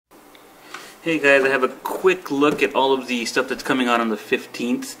Hey guys, I have a quick look at all of the stuff that's coming out on the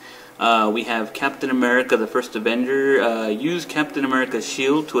 15th. We have Captain America, the First Avenger. Use Captain America's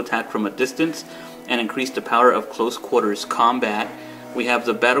shield to attack from a distance and increase the power of close quarters combat. We have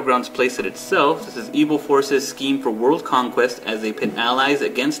the Battlegrounds playset itself. This is evil forces scheme for world conquest as they pit allies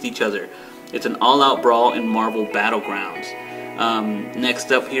against each other. It's an all-out brawl in Marvel Battlegrounds.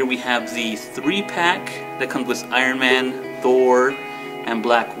 Next up here we have the 3-pack that comes with Iron Man, Thor, and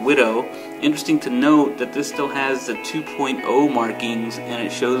Black Widow. Interesting to note that this still has the 2.0 markings, and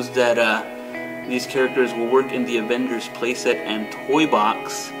it shows that these characters will work in the Avengers playset and toy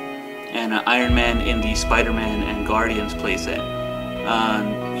box, and Iron Man in the Spider-Man and Guardians playset.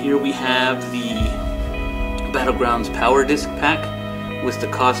 Here we have the Battlegrounds Power Disc pack with the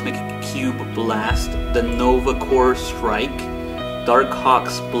Cosmic Cube Blast, the Nova Core Strike, Dark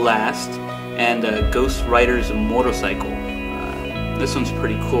Hawk's Blast, and Ghost Rider's Motorcycle. This one's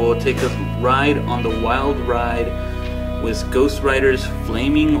pretty cool. Take a ride on the wild ride with Ghost Rider's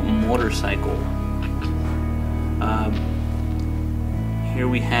flaming motorcycle. Here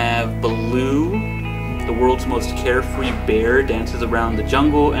we have Baloo, the world's most carefree bear, dances around the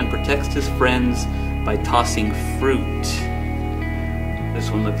jungle and protects his friends by tossing fruit. This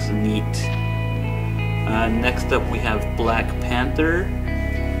one looks neat. Next up we have Black Panther.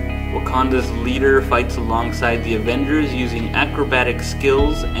 Wakanda's leader fights alongside the Avengers using acrobatic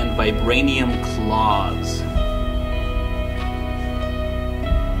skills and vibranium claws.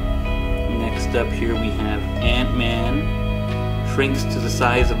 Next up here we have Ant-Man. Shrinks to the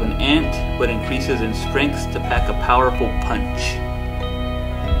size of an ant, but increases in strength to pack a powerful punch.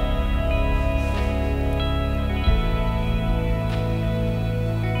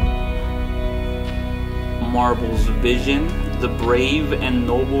 Marvel's Vision. The brave and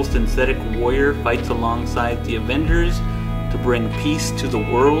noble synthetic warrior fights alongside the Avengers to bring peace to the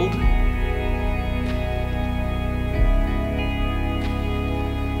world.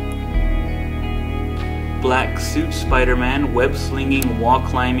 Black Suit Spider-Man, web-slinging,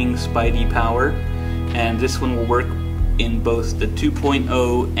 wall-climbing Spidey power. And this one will work in both the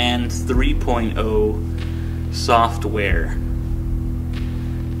 2.0 and 3.0 software.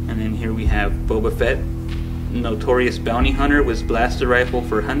 And then here we have Boba Fett, notorious bounty hunter with blaster rifle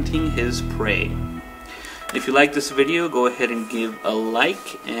for hunting his prey. If you like this video, go ahead and give a like,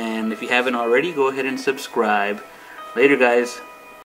 and if you haven't already, go ahead and subscribe. Later guys.